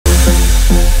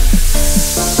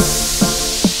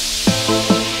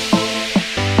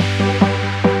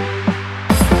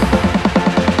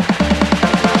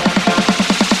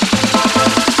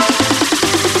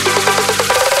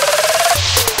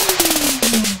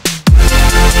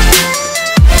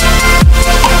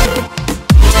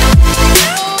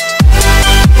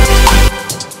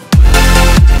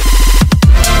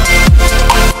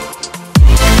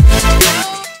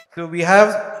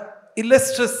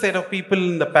illustrious set of people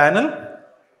in the panel,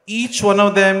 each one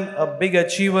of them a big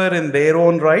achiever in their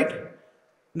own right.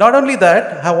 Not only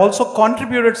that, have also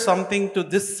contributed something to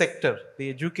this sector, the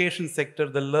education sector,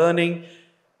 the learning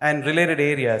and related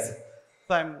areas.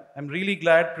 So I'm really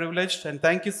glad, privileged, and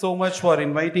thank you so much for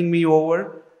inviting me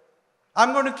over.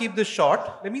 I'm going to keep this short.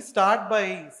 Let me start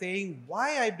by saying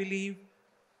why I believe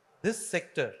this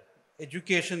sector,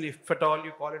 education, if at all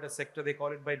you call it a sector, they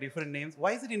call it by different names.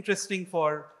 Why is it interesting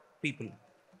for people?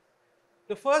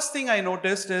 The first thing I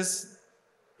noticed is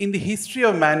in the history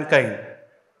of mankind,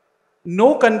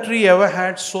 no country ever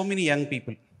had so many young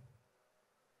people.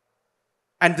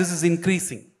 And this is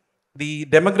increasing. The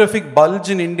demographic bulge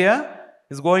in India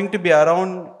is going to be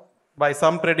around, by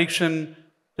some prediction,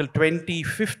 till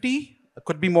 2050.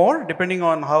 Could be more, depending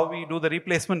on how we do the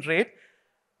replacement rate.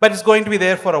 But it's going to be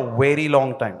there for a very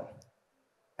long time.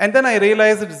 And then I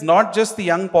realized it is not just the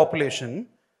young population.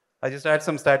 I just had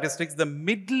some statistics. The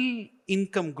middle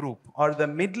income group or the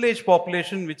middle-aged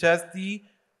population, which has the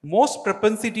most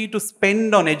propensity to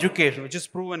spend on education, which is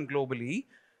proven globally.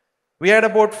 We had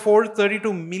about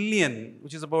 432 million,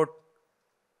 which is about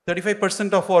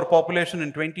 35% of our population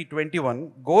in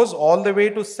 2021, goes all the way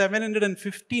to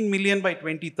 715 million by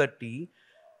 2030,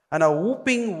 and a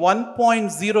whooping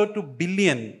 1.02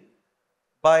 billion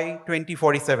by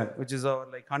 2047, which is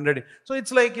like 100. So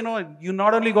it's like, you're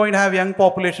not only going to have young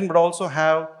population, but also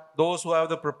have those who have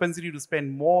the propensity to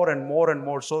spend more and more and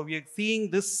more. So we are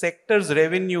seeing this sector's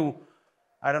revenue,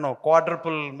 I don't know,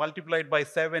 quadruple, multiplied by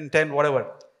 7, 10, whatever.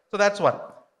 So that's one.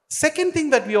 Second thing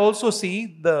that we also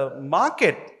see, the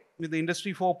market with the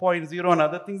Industry 4.0 and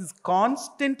other things is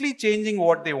constantly changing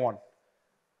what they want.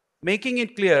 Making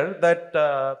it clear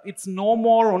that it's no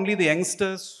more only the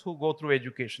youngsters who go through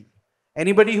education.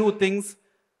 Anybody who thinks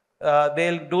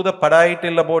they'll do the padai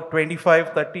till about 25,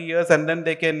 30 years and then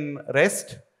they can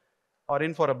rest are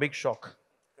in for a big shock.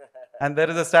 And there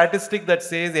is a statistic that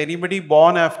says anybody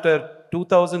born after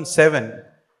 2007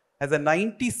 has a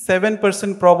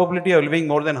 97% probability of living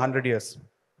more than 100 years.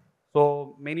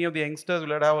 So many of the youngsters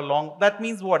will have a long, that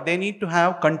means what? They need to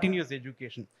have continuous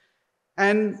education.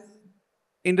 And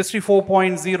Industry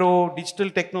 4.0, digital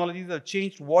technologies have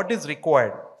changed what is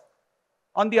required.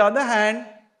 On the other hand,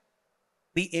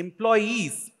 the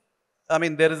employees, I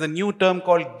mean, there is a new term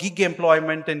called gig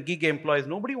employment and gig employees.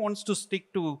 Nobody wants to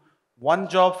stick to one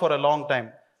job for a long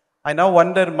time. I now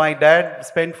wonder, my dad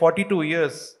spent 42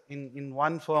 years in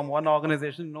one firm, one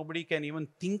organization. Nobody can even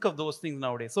think of those things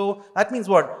nowadays. So that means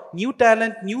what? New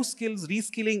talent, new skills,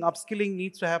 reskilling, upskilling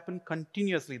needs to happen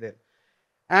continuously there.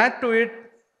 Add to it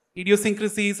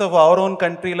idiosyncrasies of our own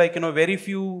country, like, very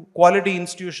few quality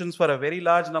institutions for a very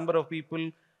large number of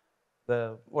people.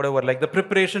 The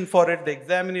preparation for it, the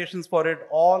examinations for it,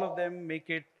 all of them make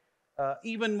it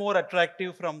even more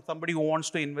attractive from somebody who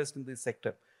wants to invest in this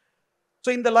sector.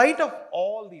 So in the light of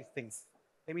all these things,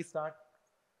 let me start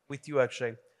with you,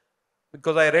 Akshay.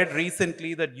 Because I read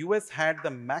recently that US had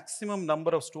the maximum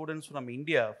number of students from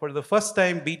India for the first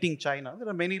time, beating China. There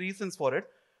are many reasons for it.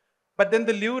 But then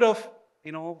the lure of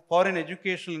foreign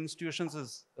educational institutions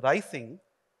is rising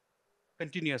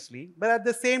continuously. But at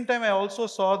the same time, I also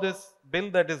saw this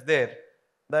bill that is there,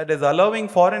 that is allowing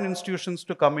foreign institutions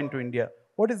to come into India.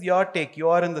 What is your take? You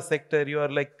are in the sector, you are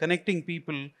like connecting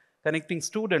people, connecting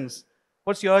students.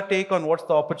 What's your take on what's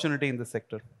the opportunity in this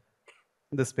sector,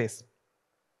 in this space?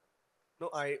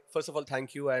 No, first of all,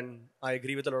 thank you. And I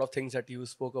agree with a lot of things that you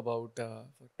spoke about.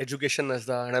 Education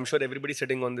and I'm sure everybody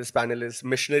sitting on this panel is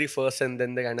missionary first and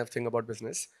then they kind of think about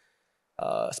business.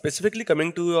 Specifically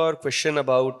coming to your question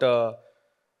about,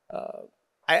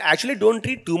 I actually don't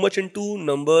read too much into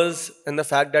numbers and the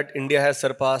fact that India has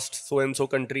surpassed so-and-so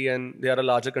country and they are a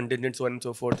larger contingent, so on and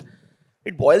so forth.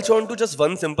 It boils down to just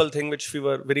one simple thing, which we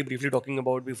were very briefly talking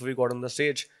about before we got on the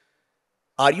stage.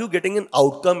 Are you getting an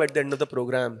outcome at the end of the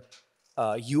program?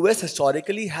 US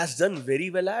historically has done very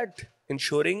well at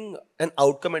ensuring an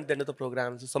outcome at the end of the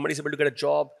program. So somebody is able to get a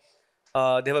job.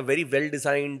 They have a very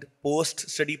well-designed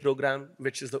post-study program,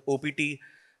 which is the OPT.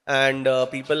 And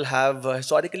people have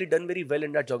historically done very well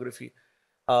in that geography.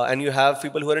 And you have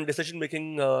people who are in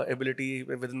decision-making ability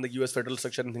within the US federal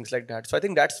structure and things like that. So I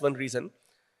think that's one reason.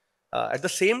 At the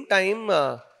same time,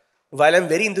 while I'm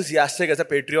very enthusiastic as a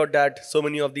patriot that so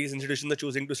many of these institutions are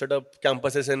choosing to set up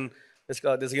campuses in,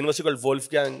 there's a university called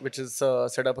Wolfgang, which is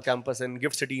set up a campus in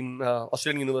Gift City in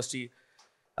Australian University.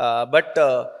 But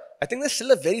I think there's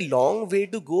still a very long way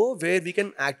to go where we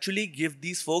can actually give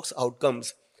these folks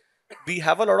outcomes. We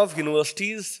have a lot of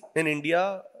universities in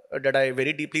India that I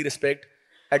very deeply respect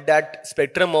at that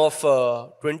spectrum of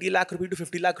 20 lakh rupee to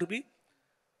 50 lakh rupee.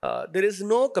 there is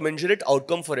no commensurate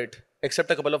outcome for it,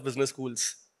 except a couple of business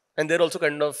schools. And they're also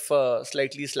kind of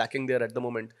slightly slacking there at the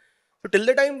moment. So till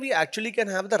the time we actually can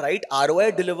have the right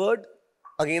ROI delivered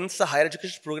against the higher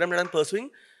education program that I'm pursuing,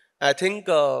 I think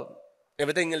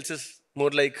everything else is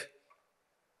more like,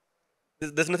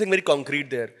 there's nothing very concrete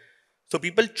there. So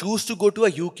people choose to go to a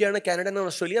UK and a Canada and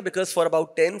Australia because for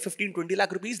about 10, 15, 20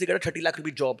 lakh rupees, they get a 30 lakh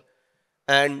rupee job.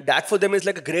 And that for them is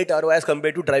like a great ROI as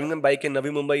compared to driving a bike in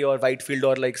Navi Mumbai or Whitefield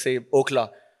or like say Okhla.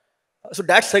 So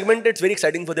that segment, it's very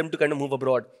exciting for them to kind of move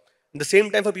abroad. At the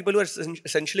same time, for people who are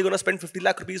essentially going to spend 50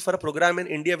 lakh rupees for a program in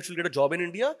India, which will get a job in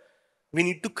India, we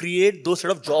need to create those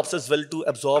sort of jobs as well to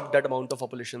absorb that amount of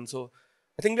population. So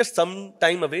I think we're some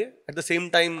time away. At the same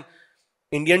time,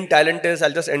 Indian talent is,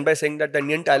 I'll just end by saying that the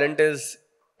Indian talent is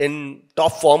in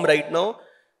top form right now.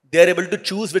 They're able to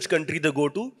choose which country they go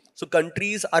to. So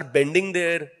countries are bending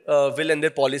their will and their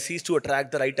policies to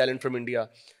attract the right talent from India.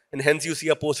 And hence you see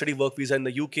a post-study work visa in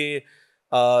the UK,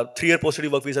 3-year post-study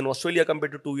work visa in Australia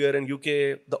compared to 2-year in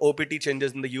UK, the OPT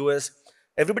changes in the US.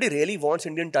 Everybody really wants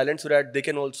Indian talent so that they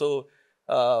can also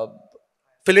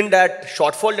fill in that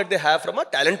shortfall that they have from a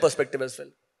talent perspective as well.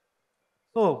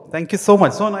 So, thank you so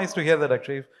much. So nice to hear that,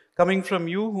 Akshay. Coming from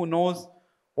you who knows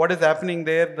what is happening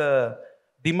there, the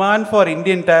demand for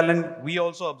Indian talent, we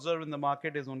also observe in the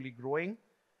market is only growing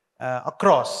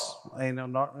across,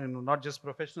 not just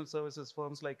professional services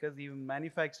firms like us, even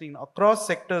manufacturing, across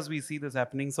sectors we see this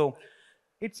happening. So,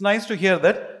 it's nice to hear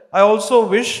that. I also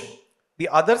wish the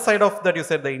other side of that you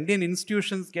said, the Indian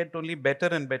institutions get only better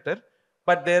and better,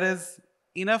 but there is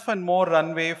enough and more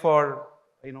runway for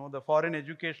the foreign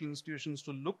educational institutions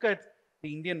to look at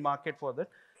the Indian market for that.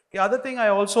 The other thing I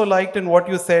also liked in what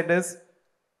you said is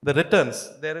the returns.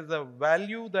 There is a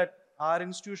value that our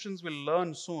institutions will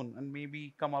learn soon and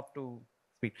maybe come up to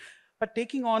speed. But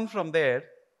taking on from there,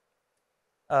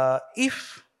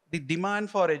 if the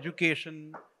demand for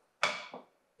education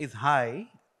is high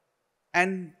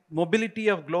and mobility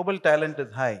of global talent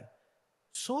is high,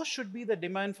 so should be the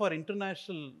demand for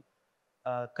international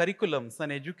curriculums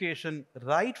and education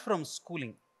right from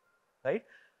schooling, right?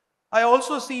 I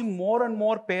also see more and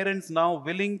more parents now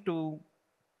willing to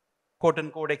quote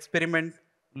unquote experiment,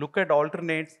 look at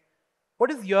alternates. What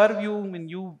is your view when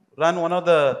you run one of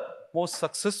the most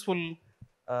successful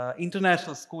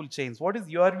international school chains? What is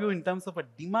your view in terms of a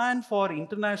demand for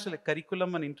international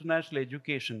curriculum and international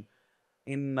education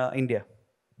in India?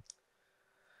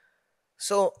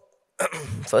 So,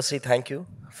 firstly, thank you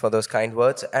for those kind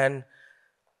words. And,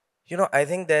 I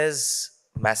think there's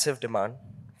massive demand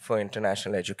for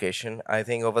international education. I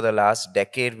think over the last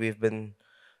decade, we've been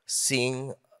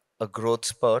seeing a growth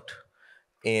spurt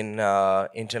in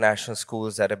international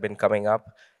schools that have been coming up.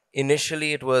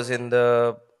 Initially, it was in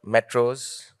the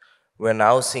metros. We're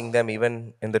now seeing them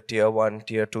even in the tier 1,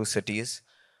 tier 2 cities.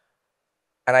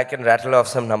 And I can rattle off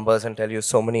some numbers and tell you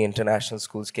so many international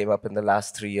schools came up in the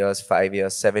last 3 years, 5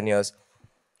 years, 7 years.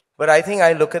 But I think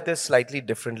I look at this slightly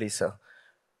differently, sir.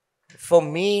 For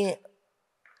me,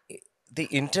 the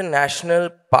international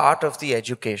part of the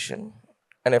education,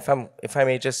 and if I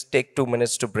may just take 2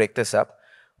 minutes to break this up,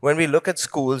 when we look at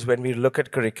schools, when we look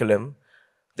at curriculum,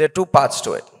 there are 2 parts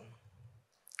to it.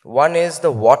 One is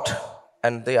the what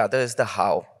and the other is the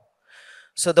how.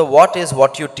 So the what is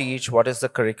what you teach, what is the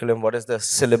curriculum, what is the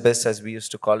syllabus as we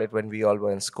used to call it when we all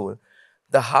were in school.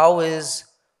 The how is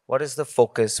what is the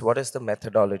focus, what is the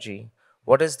methodology,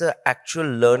 what is the actual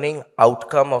learning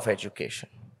outcome of education.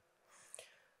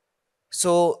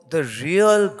 So the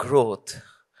real growth,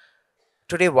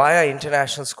 today why are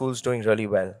international schools doing really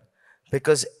well?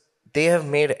 Because they have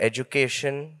made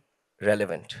education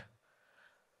relevant.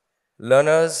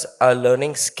 Learners are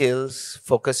learning skills,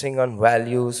 focusing on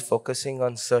values, focusing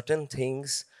on certain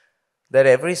things that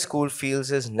every school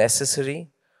feels is necessary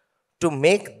to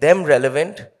make them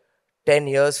relevant 10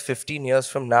 years, 15 years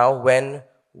from now when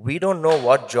we don't know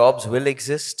what jobs will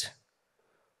exist,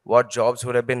 what jobs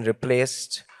would have been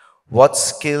replaced, what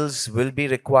skills will be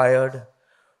required.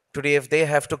 Today, if they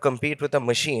have to compete with a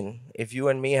machine, if you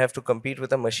and me have to compete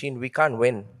with a machine, we can't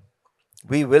win.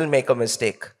 We will make a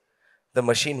mistake. The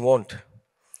machine won't.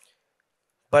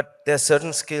 But there are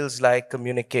certain skills like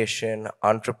communication,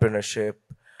 entrepreneurship,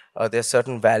 there are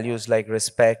certain values like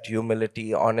respect,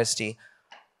 humility, honesty.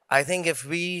 I think if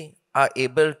we are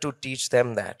able to teach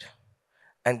them that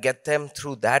and get them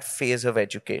through that phase of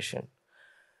education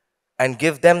and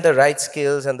give them the right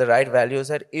skills and the right values,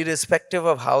 that irrespective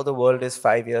of how the world is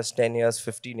 5 years, 10 years,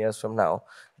 15 years from now,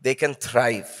 they can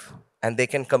thrive and they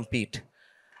can compete.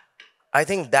 I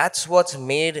think that's what's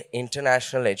made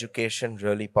international education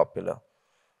really popular.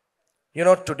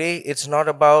 Today it's not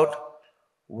about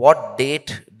what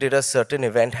date did a certain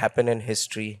event happen in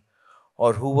history,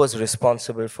 or who was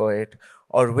responsible for it,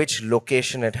 or which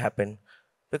location it happened,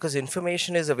 because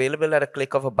information is available at a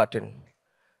click of a button.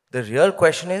 The real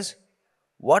question is,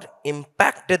 what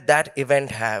impact did that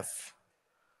event have?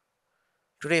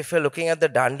 Today, if you're looking at the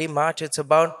Dandi March, it's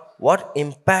about what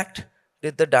impact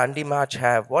did the Dandi March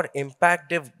have? What impact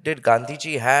did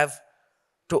Gandhiji have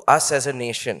to us as a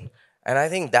nation? And I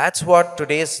think that's what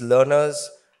today's learners,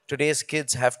 today's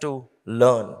kids have to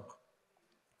learn.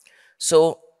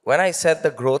 So when I said the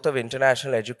growth of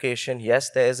international education, yes,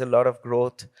 there is a lot of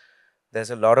growth. There's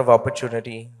a lot of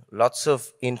opportunity. Lots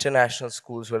of international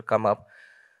schools will come up.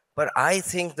 But I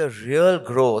think the real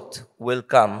growth will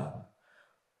come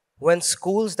when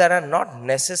schools that are not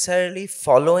necessarily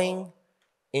following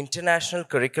international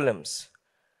curriculums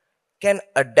can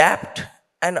adapt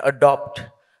and adopt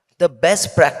the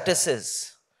best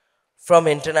practices from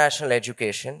international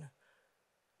education,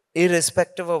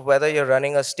 irrespective of whether you're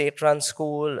running a state-run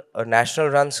school, a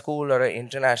national-run school, or an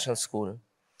international school.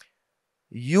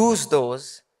 Use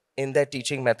those in their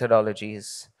teaching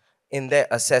methodologies, in their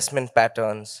assessment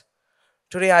patterns.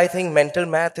 Today, I think mental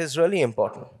math is really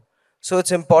important. So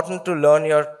it's important to learn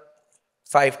your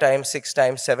 5 times, 6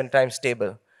 times, 7 times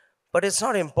table. But it's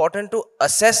not important to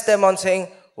assess them on saying,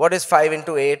 what is 5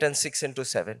 into 8 and 6 into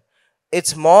 7?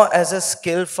 It's more as a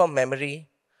skill for memory,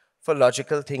 for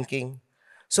logical thinking.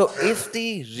 So if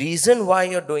the reason why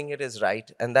you're doing it is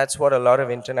right, and that's what a lot of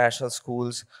international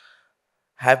schools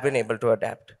have been able to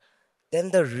adapt,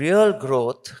 then the real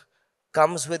growth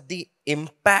comes with the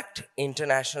impact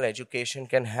international education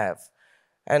can have.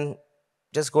 And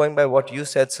just going by what you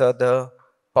said, sir, the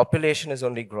population is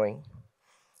only growing.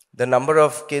 The number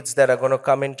of kids that are going to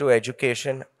come into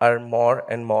education are more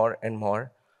and more and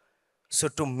more. So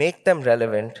to make them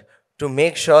relevant, to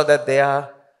make sure that they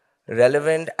are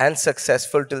relevant and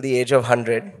successful till the age of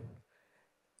 100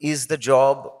 is the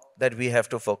job that we have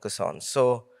to focus on.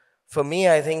 So for me,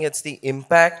 I think it's the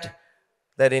impact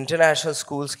that international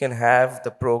schools can have,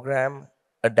 the program,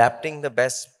 adapting the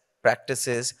best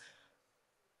practices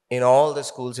in all the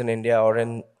schools in India, or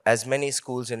in as many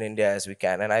schools in India as we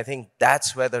can. And I think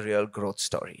that's where the real growth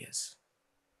story is.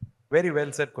 Very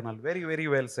well said, Kunal. Very, very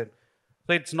well said.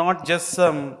 So it's not just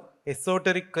some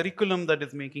esoteric curriculum that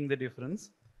is making the difference,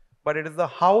 but it is the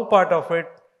how part of it.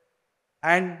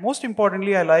 And most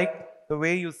importantly, I like the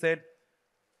way you said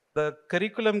the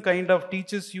curriculum kind of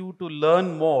teaches you to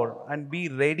learn more and be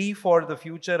ready for the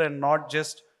future and not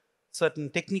just certain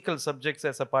technical subjects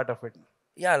as a part of it.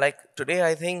 Yeah, like today,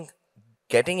 I think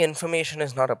getting information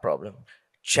is not a problem.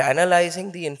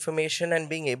 Channelizing the information and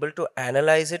being able to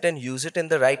analyze it and use it in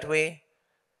the right way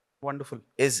Wonderful.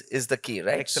 is the key,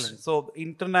 right? Excellent. So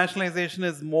internationalization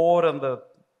is more on the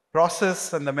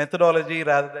process and the methodology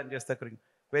rather than just the curriculum.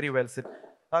 Very well said.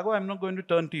 Raghav, I'm not going to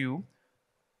turn to you.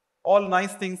 All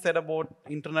nice things said about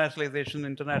internationalization,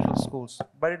 international schools,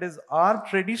 but it is our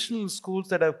traditional schools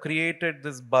that have created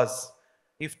this buzz.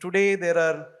 If today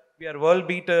we are world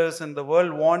beaters and the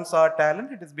world wants our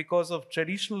talent, it is because of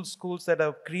traditional schools that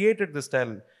have created this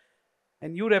talent.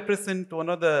 And you represent one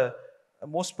of the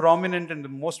most prominent and the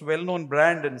most well-known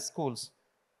brand in schools.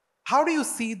 How do you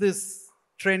see this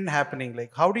trend happening?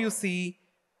 Like, how do you see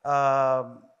a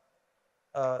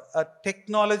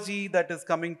technology that is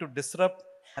coming to disrupt,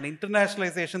 an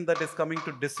internationalization that is coming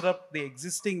to disrupt the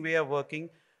existing way of working,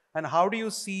 and how do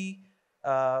you see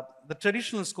the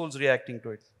traditional schools reacting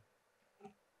to it?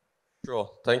 Sure.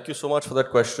 Thank you so much for that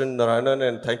question, Narayanan,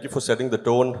 and thank you for setting the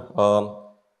tone.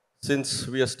 Since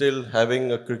we are still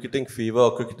having a cricketing fever,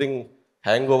 a cricketing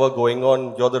hangover going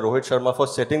on, you're the Rohit Sharma for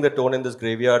setting the tone in this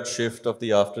graveyard shift of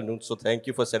the afternoon. So thank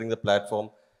you for setting the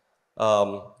platform.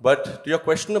 But to your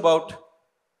question about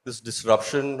this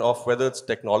disruption of whether it's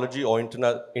technology or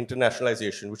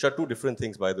internationalization, which are two different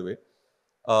things, by the way.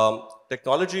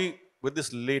 Technology, with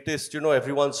this latest,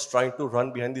 everyone's trying to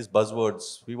run behind these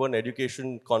buzzwords. We were in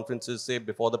education conferences, say,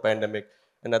 before the pandemic,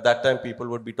 and at that time, people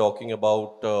would be talking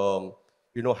about,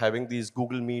 having these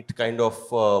Google Meet kind of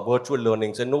virtual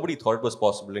learnings, and nobody thought it was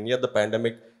possible. And yet the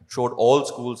pandemic showed all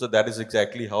schools that is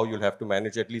exactly how you'll have to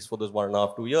manage, at least for those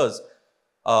 1.5 to 2 years.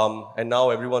 And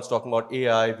now everyone's talking about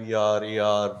AI, VR,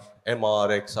 AR,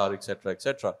 MR, XR, etc.,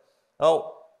 etc.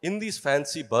 Now, in these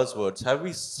fancy buzzwords, have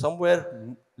we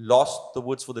somewhere lost the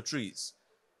woods for the trees?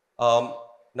 Now,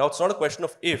 it's not a question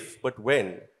of if, but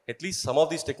when. At least some of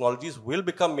these technologies will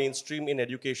become mainstream in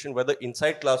education, whether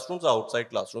inside classrooms or outside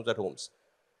classrooms at homes.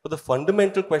 But the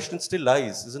fundamental question still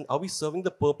lies, are we serving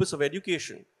the purpose of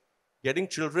education? Getting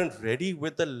children ready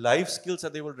with the life skills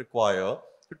that they will require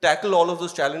to tackle all of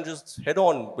those challenges head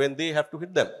on when they have to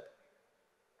hit them.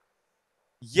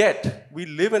 Yet, we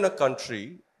live in a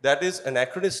country that is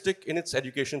anachronistic in its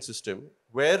education system,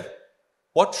 where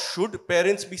what should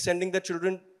parents be sending their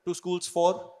children to schools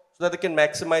for? So that they can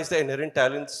maximize their inherent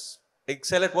talents,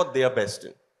 excel at what they are best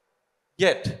in.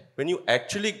 Yet, when you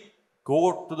actually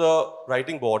go to the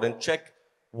writing board and check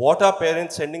what are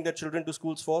parents sending their children to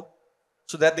schools for,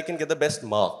 so that they can get the best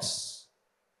marks.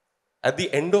 At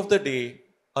the end of the day,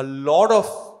 a lot of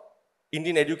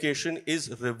Indian education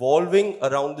is revolving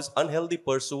around this unhealthy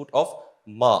pursuit of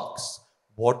marks.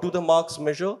 What do the marks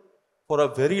measure? For a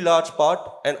very large part,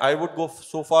 and I would go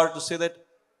so far to say that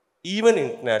even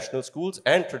international schools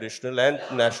and traditional and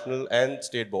national and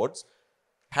state boards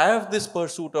have this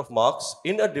pursuit of marks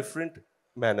in a different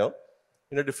manner,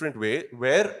 in a different way,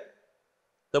 where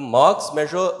the marks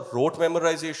measure rote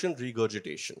memorization,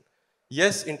 regurgitation.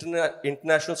 Yes,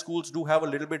 international schools do have a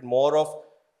little bit more of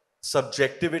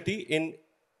subjectivity in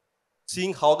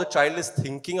seeing how the child is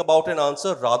thinking about an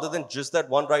answer rather than just that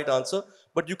one right answer.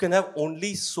 But you can have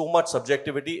only so much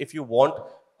subjectivity if you want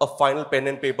a final pen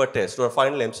and paper test or a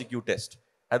final MCQ test.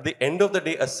 At the end of the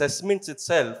day, assessments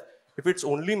itself, if it's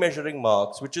only measuring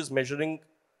marks, which is measuring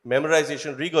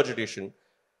memorization, regurgitation,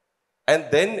 and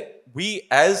then we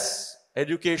as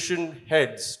education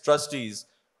heads, trustees,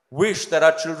 wish that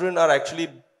our children are actually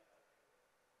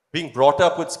being brought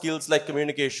up with skills like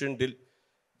communication,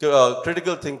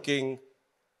 critical thinking,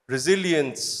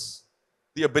 resilience,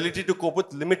 the ability to cope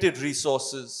with limited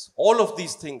resources, all of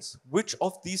these things. Which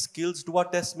of these skills do our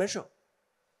tests measure?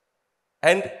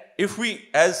 And if we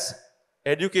as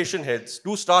education heads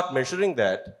do start measuring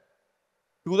that,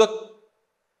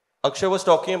 Akshay was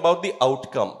talking about the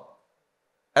outcome.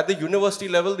 At the university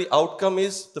level, the outcome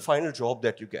is the final job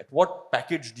that you get. What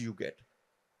package do you get?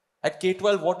 At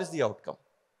K-12, what is the outcome?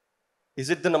 Is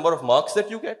it the number of marks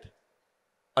that you get?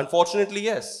 Unfortunately,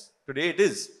 yes. Today it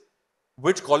is.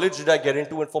 Which college did I get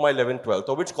into for my 11th, 12th?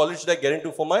 Or which college did I get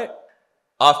into for my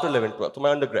after 11th, 12th, for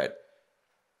my undergrad?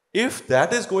 If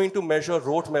that is going to measure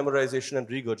rote memorization and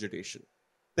regurgitation,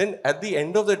 then at the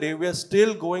end of the day, we are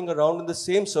still going around in the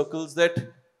same circles that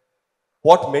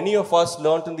what many of us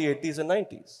learned in the 80s and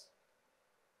 90s.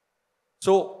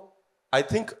 So I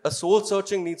think a soul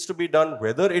searching needs to be done,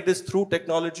 whether it is through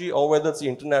technology or whether it's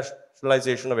the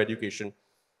internationalization of education,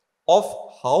 of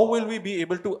how will we be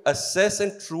able to assess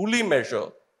and truly measure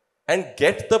and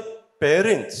get the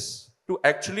parents to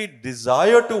actually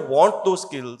desire to want those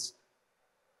skills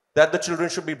that the children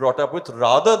should be brought up with,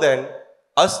 rather than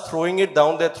us throwing it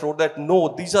down their throat that, no,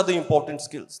 these are the important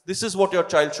skills. This is what your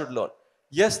child should learn.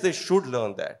 Yes, they should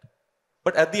learn that.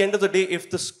 But at the end of the day, if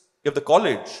the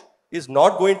college is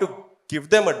not going to give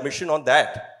them admission on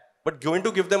that, but going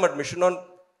to give them admission on,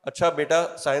 acha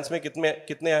beta, science mein kitne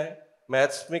aaye,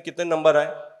 maths mein kitne number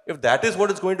aaye, if that is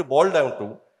what it's going to boil down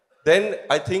to, then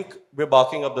I think we're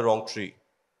barking up the wrong tree.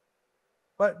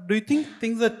 But do you think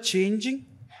things are changing?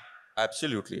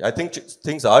 Absolutely. I think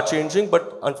things are changing,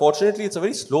 but unfortunately, it's a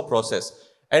very slow process.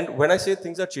 And when I say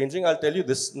things are changing, I'll tell you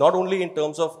this, not only in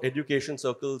terms of education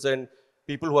circles and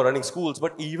people who are running schools,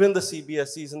 but even the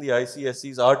CBSEs and the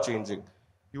ICSEs are changing.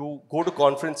 You go to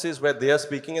conferences where they are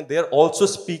speaking and they're also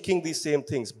speaking these same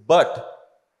things. But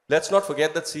let's not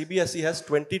forget that CBSE has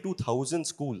 22,000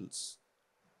 schools.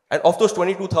 And of those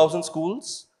 22,000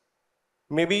 schools,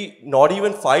 maybe not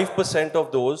even 5%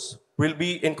 of those will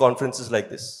be in conferences like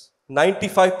this.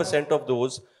 95% of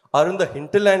those are in the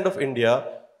hinterland of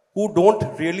India who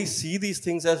don't really see these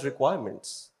things as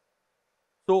requirements.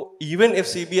 So even if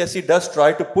CBSE does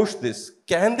try to push this,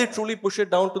 can they truly push it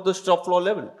down to the shop floor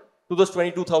level, to those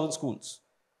 22,000 schools?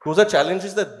 Those are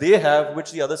challenges that they have,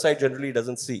 which the other side generally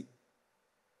doesn't see.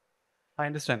 I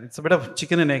understand. It's a bit of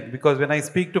chicken and egg, because when I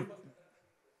speak to...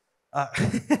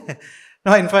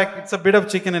 no, in fact, it's a bit of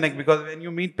chicken and egg, because when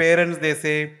you meet parents, they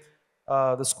say,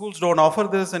 the schools don't offer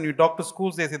this, and you talk to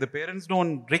schools, they say the parents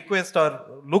don't request or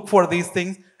look for these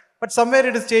things. But somewhere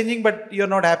it is changing, but you're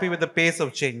not happy with the pace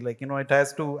of change. Like, it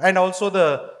has to, and also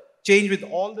the change with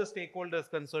all the stakeholders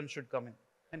concerned should come in.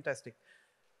 Fantastic.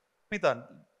 Smita,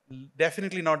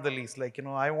 definitely not the least.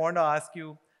 I want to ask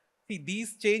you, see,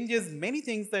 these changes, many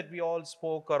things that we all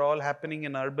spoke are all happening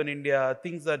in urban India.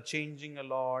 Things are changing a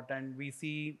lot, and we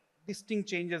see distinct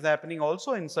changes happening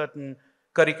also in certain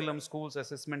curriculum, schools,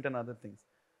 assessment, and other things.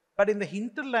 But in the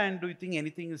hinterland, do you think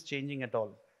anything is changing at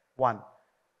all? One.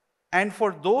 And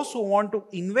for those who want to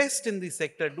invest in this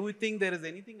sector, do you think there is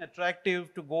anything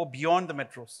attractive to go beyond the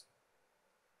metros?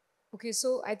 Okay,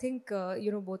 so I think,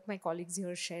 both my colleagues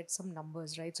here shared some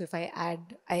numbers, right? So if I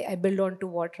add, I build on to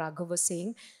what Raghav was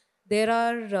saying, there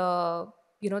are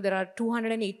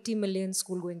 280 million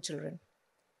school-going children.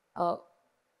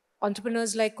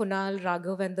 entrepreneurs like Kunal,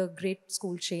 Raghav, and the great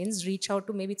school chains reach out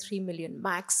to maybe 3 million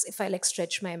max if I like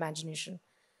stretch my imagination.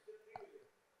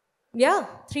 Yeah,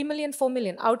 3 million, 4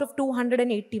 million out of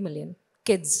 280 million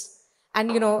kids.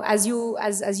 And as you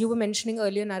were mentioning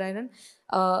earlier, Narayanan,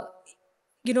 uh,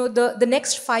 the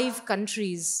next 5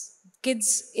 countries,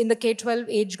 kids in the K-12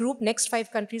 age group, next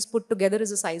 5 countries put together is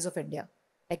the size of India,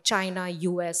 like China,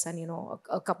 US, and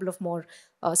a couple of more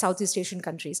Southeast Asian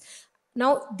countries.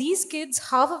 Now, these kids,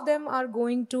 half of them are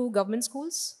going to government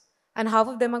schools and half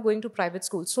of them are going to private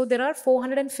schools. So there are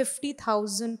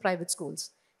 450,000 private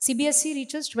schools. CBSE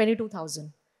reaches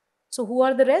 22,000. So who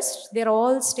are the rest? They're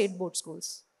all state board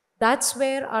schools. That's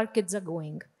where our kids are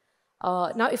going.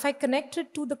 Now, if I connect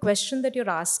it to the question that you're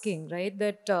asking, right,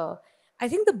 that I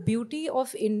think the beauty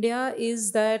of India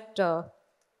is that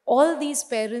all these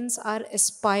parents are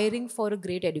aspiring for a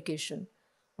great education.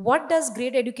 What does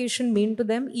great education mean to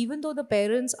them? Even though the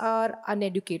parents are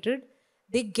uneducated,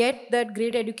 they get that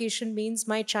great education means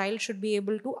my child should be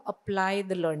able to apply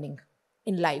the learning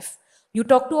in life. You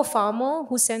talk to a farmer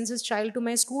who sends his child to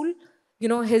my school,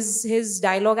 his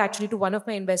dialogue actually to one of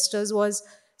my investors was,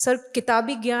 sir,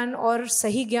 kitabi gyan aur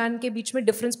sahi gyan ke beech mein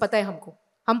difference pata hai humko.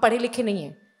 Hum padhe likhe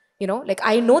nahi hain. Like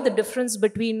I know the difference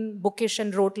between bookish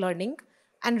and rote learning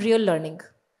and real learning.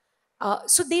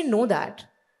 So they know that.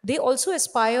 They also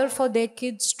aspire for their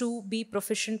kids to be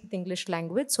proficient with English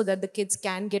language so that the kids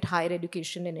can get higher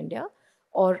education in India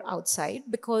or outside,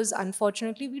 because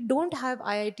unfortunately we don't have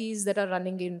IITs that are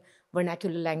running in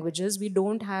vernacular languages. We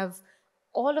don't have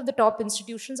all of the top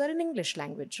institutions are in English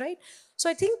language, right? So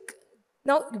I think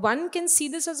now one can see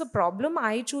this as a problem.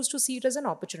 I choose to see it as an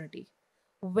opportunity.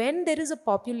 When there is a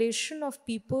population of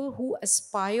people who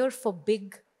aspire for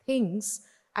big things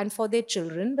and for their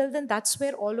children, well, then that's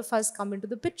where all of us come into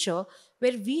the picture,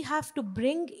 where we have to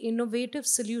bring innovative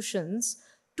solutions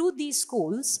to these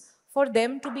schools for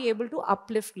them to be able to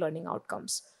uplift learning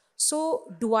outcomes.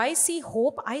 So do I see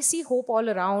hope? I see hope all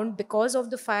around because of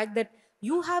the fact that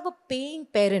you have a paying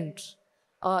parent.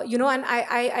 And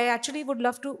I actually would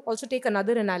love to also take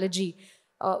another analogy.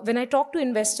 When I talk to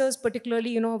investors,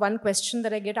 particularly, one question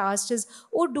that I get asked is,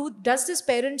 does this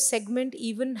parent segment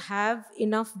even have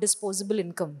enough disposable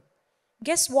income?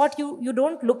 Guess what? You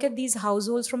don't look at these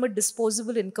households from a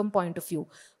disposable income point of view.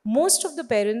 Most of the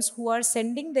parents who are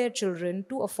sending their children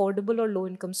to affordable or low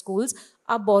income schools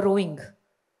are borrowing.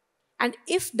 And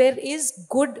if there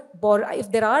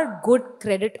are good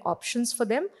credit options for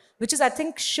them, which is, I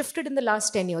think, shifted in the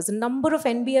last 10 years, the number of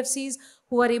NBFCs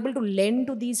who are able to lend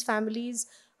to these families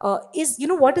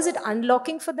what is it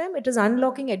unlocking for them? It is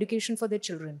unlocking education for their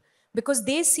children, because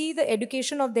they see the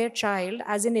education of their child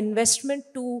as an investment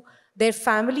to their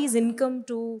family's income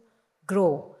to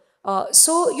grow.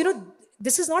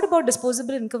 This is not about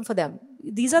disposable income for them.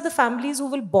 These are the families who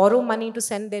will borrow money to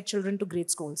send their children to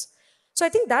great schools. So I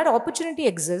think that opportunity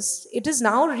exists. It is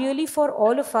now really for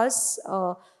all of us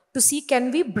to see,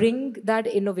 can we bring that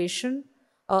innovation?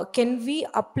 Can we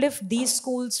uplift these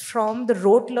schools from the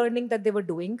rote learning that they were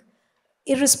doing,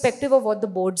 irrespective of what the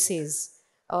board says,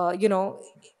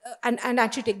 and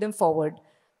actually take them forward?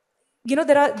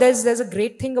 There's a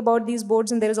great thing about these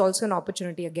boards, and there is also an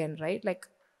opportunity again, right? Like,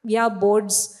 yeah,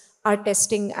 boards are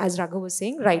testing, as Raghav was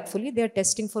saying, rightfully, they're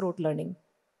testing for rote learning.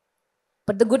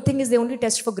 But the good thing is they only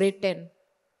test for grade 10.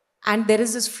 And there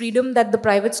is this freedom that the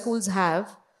private schools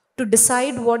have to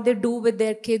decide what they do with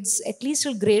their kids, at least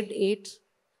till grade 8.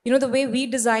 The way we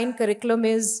design curriculum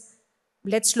is,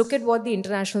 let's look at what the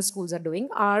international schools are doing.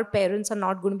 Our parents are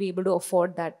not going to be able to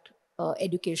afford that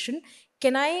education.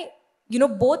 Can I,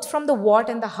 both from the what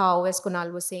and the how, as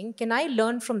Kunal was saying, can I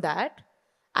learn from that?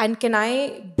 And can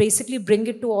I basically bring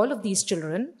it to all of these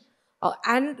children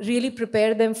and really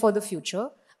prepare them for the future?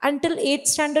 Until 8th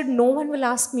standard, no one will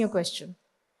ask me a question.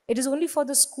 It is only for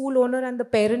the school owner and the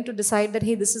parent to decide that,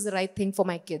 hey, this is the right thing for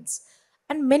my kids.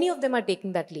 And many of them are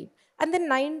taking that leap. And then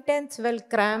 9th, 10th, well,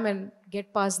 cram and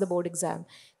get past the board exam.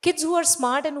 Kids who are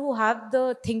smart and who have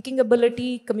the thinking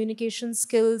ability, communication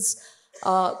skills,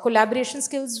 collaboration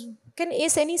skills can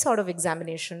ace any sort of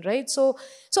examination, right? So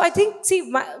I think,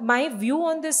 see, my view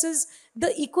on this is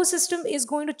the ecosystem is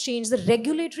going to change. The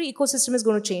regulatory ecosystem is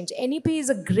going to change. NEP is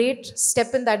a great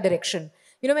step in that direction.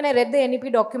 When I read the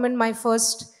NEP document, my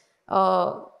first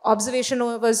observation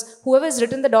was whoever has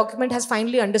written the document has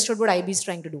finally understood what IB is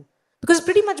trying to do. Because it's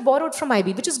pretty much borrowed from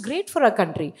IB, which is great for our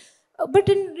country. But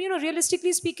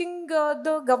realistically speaking,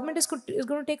 the government is going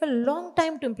to take a long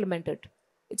time to implement it.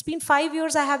 It's been 5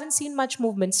 years, I haven't seen much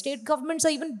movement. State governments are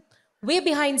even way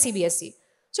behind CBSE.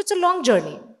 So it's a long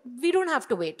journey. We don't have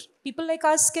to wait. People like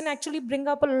us can actually bring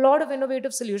up a lot of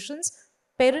innovative solutions.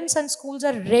 Parents and schools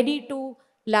are ready to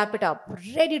lap it up,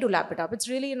 ready to lap it up. It's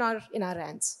really in our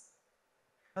hands.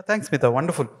 Thanks, Smita.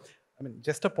 Wonderful. I mean,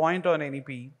 just a point on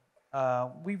NEP.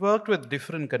 We worked with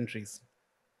different countries.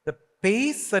 The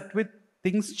pace at which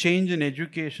things change in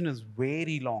education is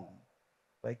very long.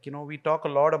 Like, we talk a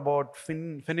lot about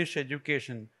Finnish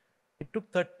education. It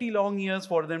took 30 long years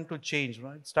for them to change.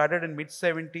 Right? It started in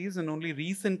mid-70s and only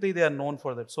recently they are known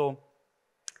for that. So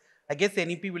I guess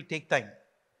NEP will take time.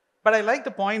 But I like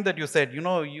the point that you said, you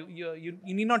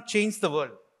need not change the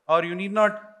world, or you need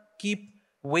not keep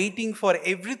waiting for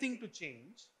everything to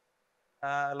change.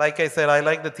 Like I said, I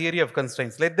like the theory of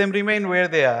constraints. Let them remain where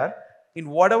they are. In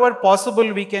whatever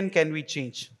possible we can we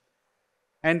change?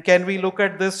 And can we look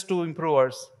at this to improve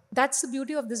ours? That's the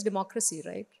beauty of this democracy,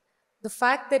 right? The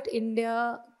fact that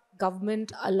India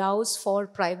government allows for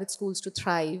private schools to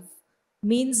thrive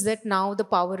means that now the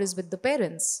power is with the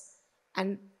parents.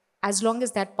 And as long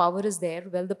as that power is there,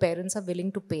 well, the parents are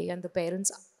willing to pay, and the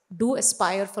parents do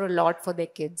aspire for a lot for their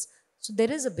kids. So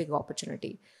there is a big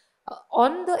opportunity.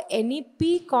 On the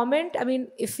NEP comment, I mean,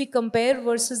 if we compare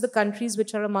versus the countries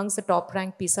which are amongst the top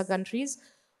ranked PISA countries,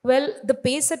 well, the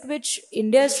pace at which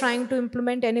India is trying to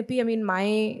implement NEP, I mean,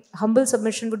 my humble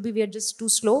submission would be we are just too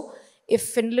slow. If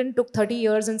Finland took 30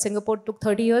 years and Singapore took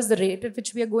 30 years, the rate at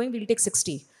which we are going, we'll take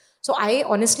 60. So I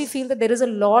honestly feel that there is a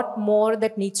lot more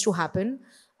that needs to happen.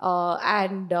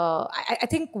 I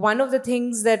think one of the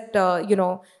things that,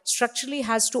 structurally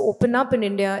has to open up in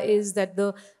India is that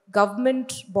the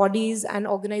government bodies and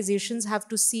organizations have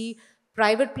to see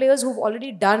private players who've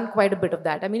already done quite a bit of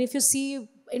that. I mean, if you see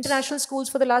international schools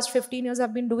for the last 15 years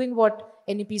have been doing what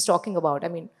NEP is talking about. I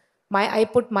mean, I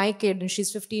put my kid, and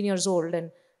she's 15 years old,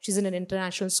 and she's in an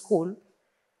international school.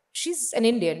 She's an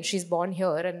Indian, she's born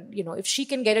here, and if she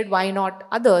can get it, why not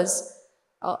others?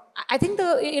 I think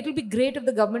it will be great if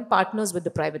the government partners with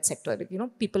the private sector.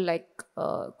 People like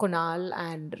Kunal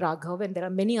and Raghav, and there are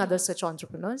many other such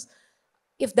entrepreneurs.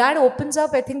 If that opens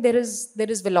up, I think there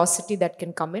is velocity that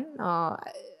can come in.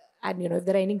 If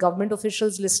there are any government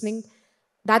officials listening,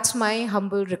 that's my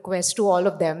humble request to all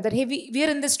of them that, hey, we are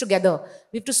in this together.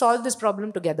 We have to solve this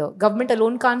problem together. Government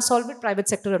alone can't solve it. Private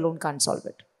sector alone can't solve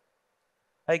it.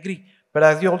 I agree. But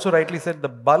as you also rightly said, the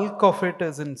bulk of it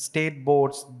is in state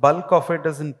boards, bulk of it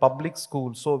is in public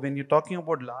schools. So when you're talking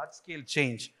about large scale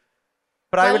change,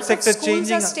 private sector changing. Bulk of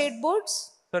schools are state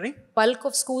boards. Sorry? Bulk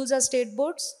of schools are state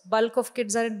boards. Bulk of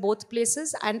kids are in both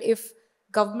places. And if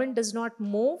government does not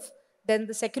move, then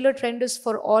the secular trend is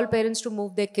for all parents to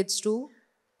move their kids to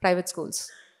private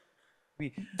schools.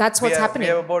 That's what's happening.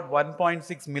 We have about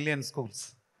 1.6 million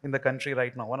schools in the country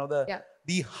right now. One of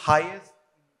the highest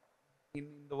in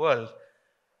the world.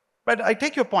 But I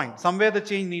take your point. Somewhere the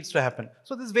change needs to happen.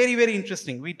 So this is very, very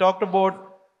interesting. We talked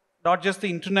about not just the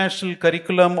international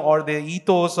curriculum or the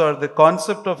ethos or the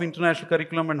concept of international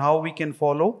curriculum and how we can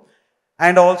follow,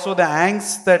 and also the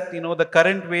angst that, the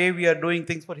current way we are doing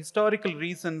things for historical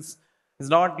reasons is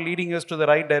not leading us to the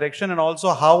right direction, and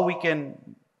also how we can,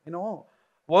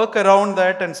 work around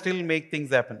that and still make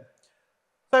things happen.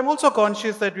 So I'm also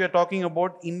conscious that we are talking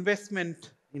about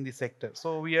investment in the sector.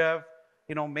 So we have,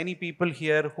 many people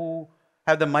here who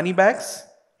have the money bags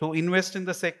to invest in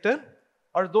the sector,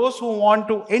 or those who want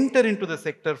to enter into the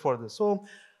sector for this. So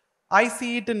I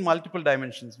see it in multiple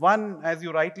dimensions. One, as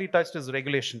you rightly touched, is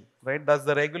regulation, right? Does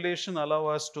the regulation allow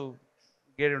us to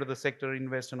get into the sector,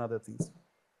 invest in other things?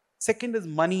 Second is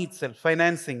money itself,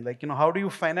 financing. Like, how do you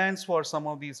finance for some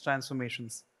of these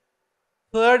transformations?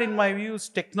 Third, in my view, is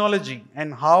technology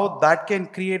and how that can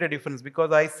create a difference,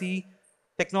 because I see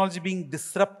technology being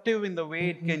disruptive in the way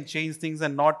it can change things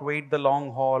and not wait the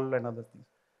long haul and other things.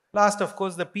 Last, of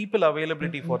course, the people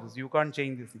availability for this. You can't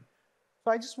change this thing.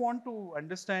 So I just want to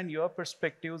understand your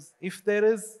perspectives. If there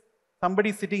is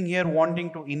somebody sitting here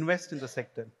wanting to invest in the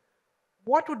sector,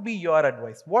 what would be your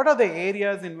advice? What are the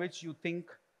areas in which you think,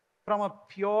 from a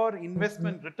pure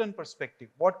investment return perspective,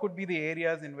 what could be the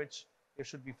areas in which you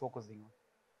should be focusing on?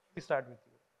 We start with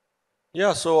you.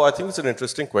 Yeah, so I think it's an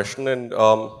interesting question, and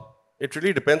it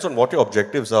really depends on what your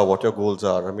objectives are, what your goals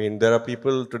are. I mean, there are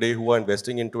people today who are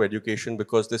investing into education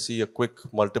because they see a quick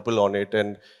multiple on it,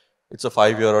 and it's a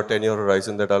 5-year or 10-year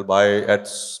horizon that I'll buy at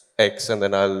X and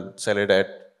then I'll sell it at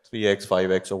 3X,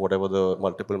 5X, or whatever the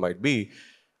multiple might be.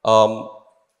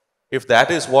 If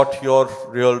that is what your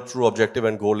real true objective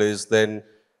and goal is, then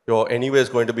you're anyways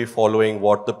going to be following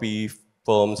what the PE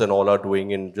firms and all are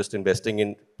doing in just investing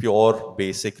in pure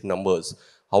basic numbers.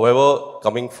 However,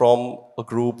 coming from a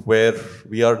group where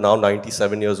we are now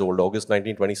 97 years old, August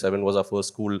 1927 was our first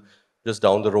school just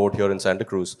down the road here in Santa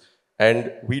Cruz.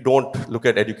 And we don't look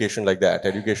at education like that.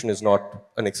 Education is not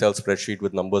an Excel spreadsheet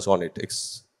with numbers on it.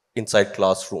 It's inside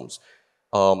classrooms.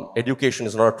 education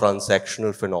is not a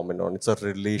transactional phenomenon. It's a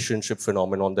relationship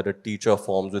phenomenon that a teacher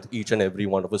forms with each and every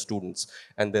one of his students.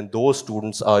 And then those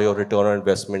students are your return on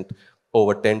investment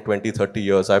over 10, 20, 30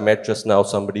 years. I met just now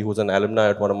somebody who's an alumni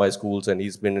at one of my schools, and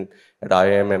he's been at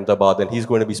IIM Ahmedabad, and he's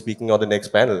going to be speaking on the next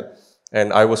panel.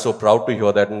 And I was so proud to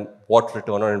hear that. And what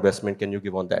return on investment can you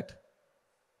give on that?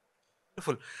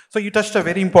 Beautiful. So you touched a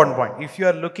very important point. If you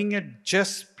are looking at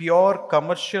just pure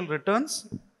commercial returns,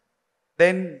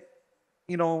 then,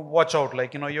 watch out.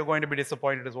 Like, you're going to be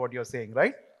disappointed is what you're saying,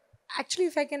 right? Actually,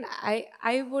 if I can,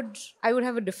 I would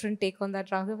have a different take on that,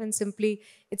 Raghav, and simply,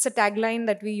 it's a tagline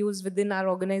that we use within our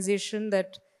organization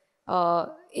that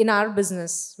in our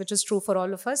business, which is true for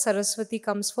all of us, Saraswati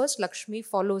comes first, Lakshmi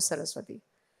follows Saraswati.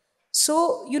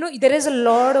 So,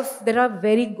 there are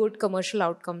very good commercial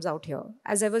outcomes out here.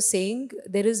 As I was saying,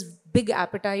 there is big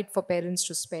appetite for parents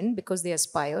to spend because they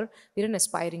aspire. We're an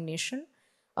aspiring nation.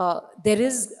 There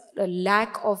is a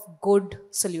lack of good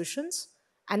solutions,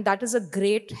 and that is a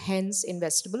great, hence,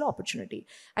 investable opportunity.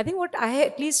 I think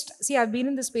I've been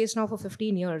in this space now for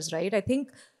 15 years, right? I think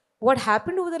what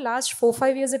happened over the last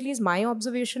 4-5 years, at least my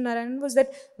observation, Narayanan, was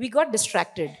that we got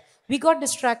distracted. We got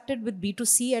distracted with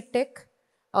B2C at tech.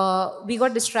 We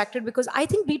got distracted because I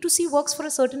think B2C works for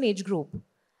a certain age group.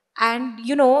 And,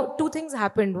 two things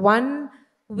happened. One,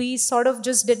 we sort of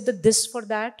just did this for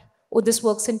that. Oh, this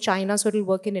works in China, so it'll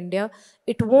work in India.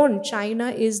 It won't.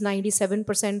 China is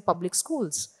 97% public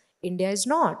schools. India is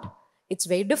not. It's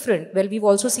very different. Well, we've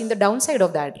also seen the downside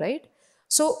of that, right?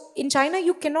 So in China,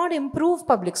 you cannot improve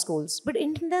public schools. But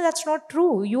in India, that's not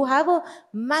true. You have a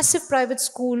massive private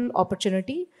school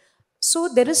opportunity. So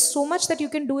there is so much that you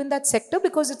can do in that sector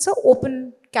because it's an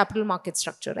open capital market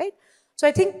structure, right? So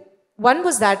I think one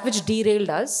was that which derailed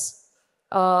us.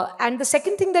 And the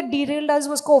second thing that derailed us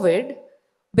was COVID,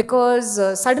 because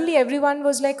suddenly everyone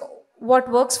was like,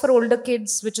 what works for older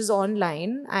kids, which is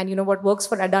online, and what works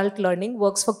for adult learning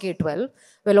works for K-12.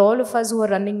 Well, all of us who are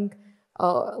running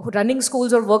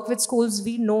schools or work with schools,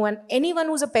 we know, and anyone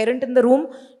who's a parent in the room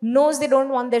knows they don't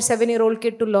want their 7-year-old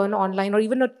kid to learn online, or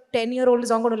even a 10-year-old is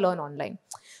not going to learn online.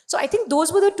 So I think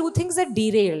those were the two things that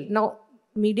derailed. Now,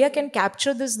 media can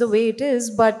capture this the way it is,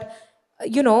 but,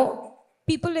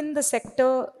 people in the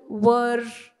sector were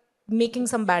making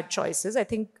some bad choices. I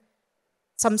think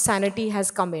some sanity has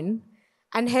come in.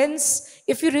 And hence,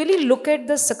 if you really look at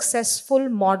the successful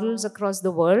models across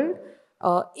the world,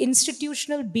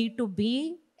 institutional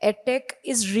B2B edtech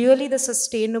is really the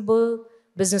sustainable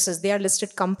businesses. They are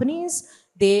listed companies.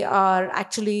 They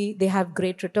have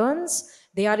great returns.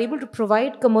 They are able to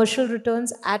provide commercial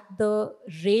returns at the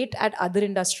rate at other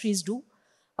industries do.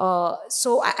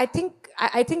 So I think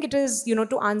it is,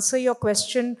 to answer your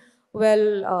question,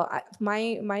 well,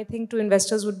 my thing to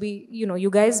investors would be, you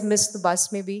guys missed the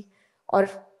bus maybe, or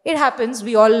it happens,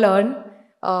 we all learn.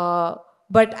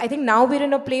 But I think now we're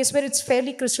in a place where it's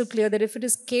fairly crystal clear that if it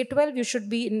is K-12, you should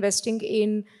be investing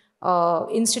in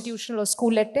institutional or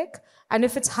school edtech. And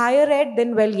if it's higher ed,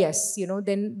 then well, yes,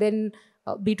 then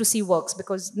B2C works,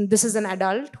 because this is an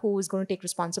adult who is going to take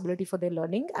responsibility for their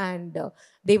learning, and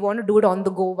they want to do it on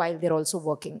the go while they're also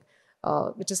working.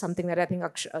 Which is something that I think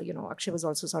Akshay was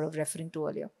also sort of referring to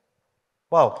earlier.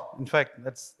 Wow, in fact,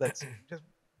 that's just,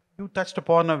 you touched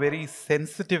upon a very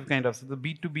sensitive kind of the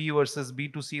B2B versus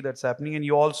B2C that's happening, and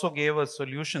you also gave a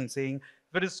solution saying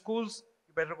if it is schools,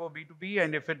 you better go B2B,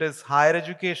 and if it is higher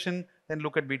education, then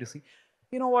look at B2C.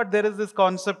 You know what? There is this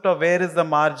concept of where is the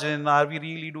margin? Are we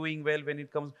really doing well when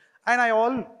it comes?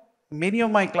 And many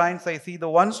of my clients, I see the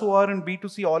ones who are in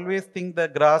B2C always think the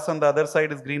grass on the other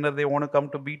side is greener. They want to come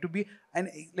to B2B. And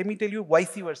let me tell you,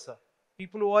 vice versa.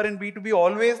 People who are in B2B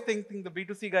always think the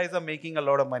B2C guys are making a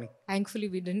lot of money. Thankfully,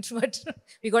 we didn't, but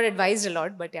we got advised a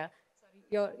lot. But yeah,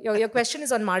 sorry. Your question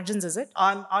is on margins, is it?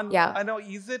 Yeah. I know.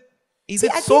 Is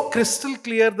it so crystal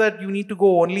clear that you need to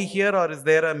go only here, or is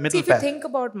there a middle path? If you think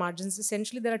about margins,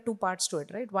 essentially there are two parts to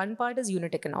it, right? One part is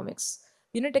unit economics.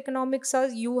 Unit economics are,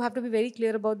 you have to be very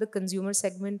clear about the consumer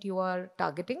segment you are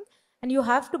targeting, and you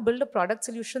have to build a product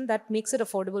solution that makes it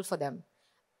affordable for them.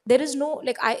 There is no,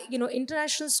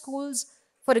 international schools,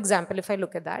 for example, if I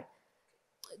look at that,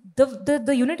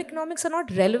 the unit economics are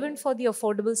not relevant for the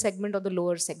affordable segment or the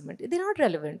lower segment. They're not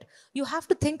relevant. You have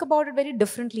to think about it very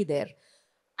differently there.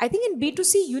 I think in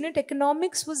B2C, unit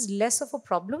economics was less of a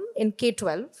problem. In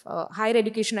K-12, higher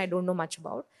education, I don't know much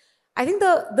about. I think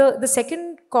the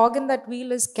second cog in that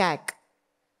wheel is CAC.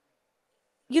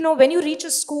 When you reach a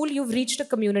school, you've reached a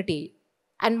community.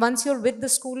 And once you're with the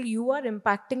school, you are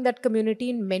impacting that community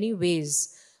in many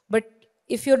ways. But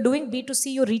if you're doing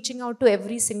B2C, you're reaching out to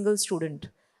every single student.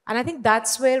 And I think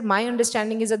that's where my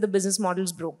understanding is that the business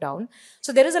models broke down.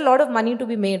 So there is a lot of money to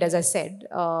be made, as I said,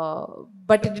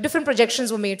 but different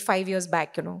projections were made 5 years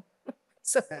back,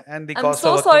 So And the I'm cost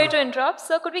so of sorry to interrupt.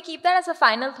 Sir, could we keep that as a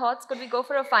final thoughts? Could we go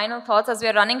for a final thoughts as we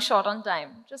are running short on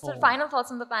time? Just a final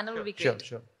thoughts on the panel would be great.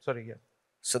 Sure. Sorry, yeah.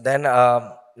 So then,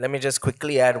 let me just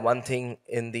quickly add one thing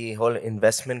in the whole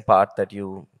investment part that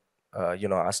you,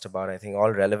 asked about. I think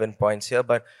all relevant points here,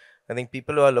 but I think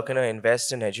people who are looking to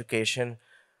invest in education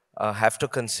have to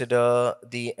consider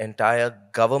the entire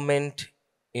government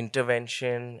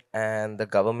intervention and the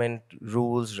government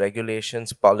rules,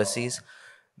 regulations, policies.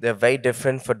 They're very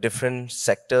different for different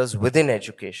sectors within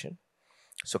education.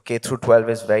 So K through 12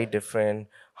 is very different.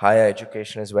 Higher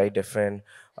education is very different.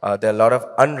 There are a lot of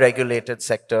unregulated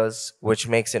sectors, which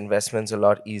makes investments a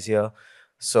lot easier.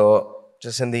 So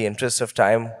just in the interest of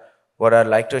time, what I'd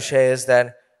like to share is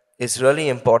that it's really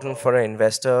important for an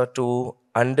investor to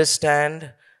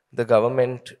understand the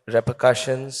government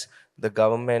repercussions, the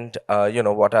government,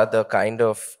 what are the kind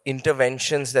of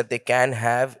interventions that they can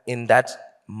have in that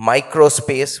micro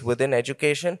space within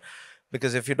education.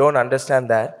 Because if you don't understand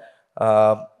that,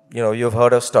 you've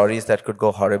heard of stories that could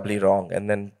go horribly wrong, and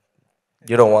then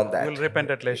you don't want that. You will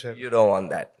repent at leisure. You don't want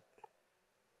that.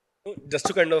 Just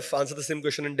to kind of answer the same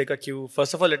question and take a cue.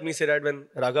 First of all, let me say that when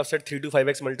Raghav said 3 to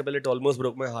 5x multiple, it almost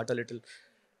broke my heart a little.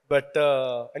 But,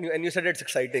 and you said it's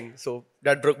exciting, so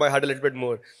that broke my heart a little bit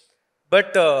more.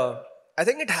 But I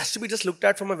think it has to be just looked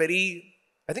at from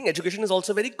I think education is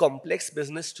also a very complex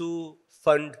business to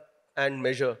fund and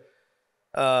measure.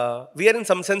 We are in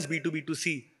some sense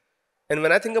B2B2C. And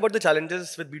when I think about the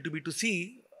challenges with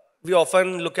B2B2C, we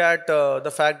often look at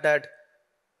the fact that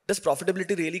does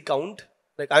profitability really count?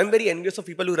 Like, I'm very envious of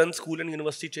people who run school and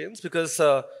university chains because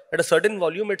at a certain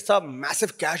volume, it's a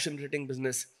massive cash generating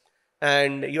business.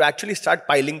 And you actually start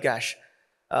piling cash.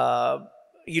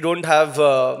 You don't have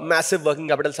massive working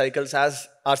capital cycles as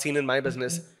are seen in my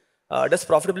business. Does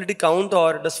profitability count,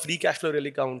 or does free cash flow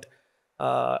really count?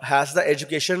 Has the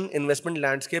education investment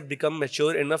landscape become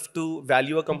mature enough to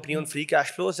value a company on free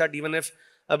cash flows that even if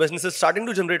a business is starting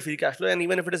to generate free cash flow, and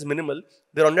even if it is minimal,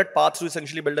 they're on that path to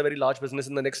essentially build a very large business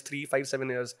in the next 3, 5, 7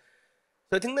 years.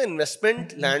 So I think the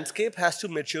investment landscape has to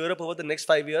mature up over the next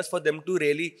 5 years for them to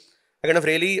really, I kind of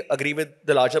really agree with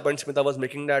the larger point Smita was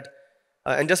making that.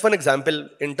 And just one example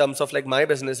in terms of like my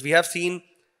business, we have seen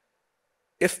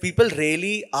if people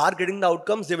really are getting the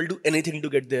outcomes, they will do anything to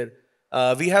get there.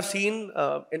 We have seen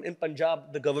in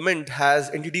Punjab, the government has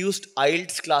introduced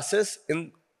IELTS classes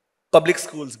in public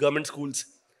schools, government schools.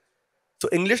 So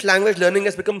English language learning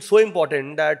has become so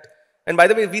important that, and by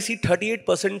the way, we see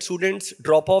 38% students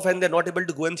drop off and they're not able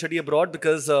to go and study abroad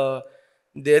because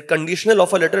their conditional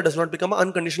offer letter does not become an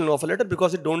unconditional offer letter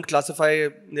because they don't classify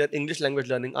their English language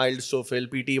learning, IELTS, TOEFL,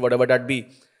 PT, whatever that be.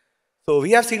 So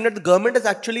we have seen that the government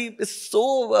is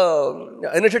so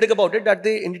energetic about it that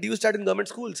they introduced that in government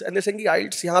schools and they're saying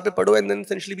IELTS yahan pe padho and then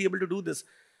essentially be able to do this.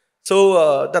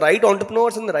 So the right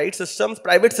entrepreneurs and the right systems,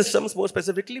 private systems more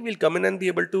specifically, will come in and be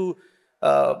able to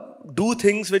do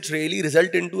things which really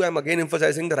result into, I'm again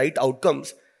emphasizing, the right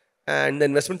outcomes. And the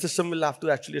investment system will have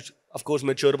to actually, of course,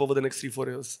 mature up over the next 3-4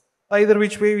 years. Either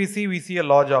which way we see a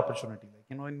large opportunity.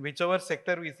 Like, in whichever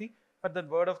sector we see, but that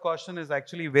word of caution is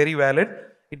actually very valid.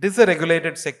 It is a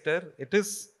regulated sector. It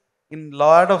is, in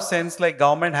lot of sense, like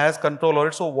government has control over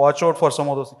it. So watch out for some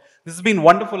of those. This has been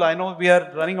wonderful. I know we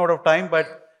are running out of time,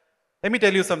 but let me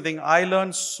tell you something. I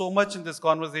learned so much in this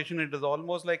conversation. It is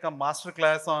almost like a master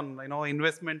class on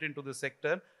investment into the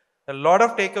sector. A lot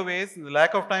of takeaways. In the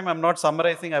lack of time, I'm not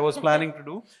summarizing. I was planning to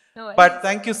do. No, but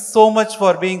thank you so much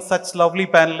for being such lovely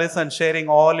panelists and sharing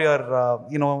all your,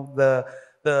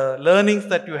 the learnings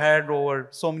that you had over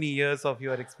so many years of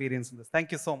your experience in this.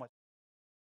 Thank you so much.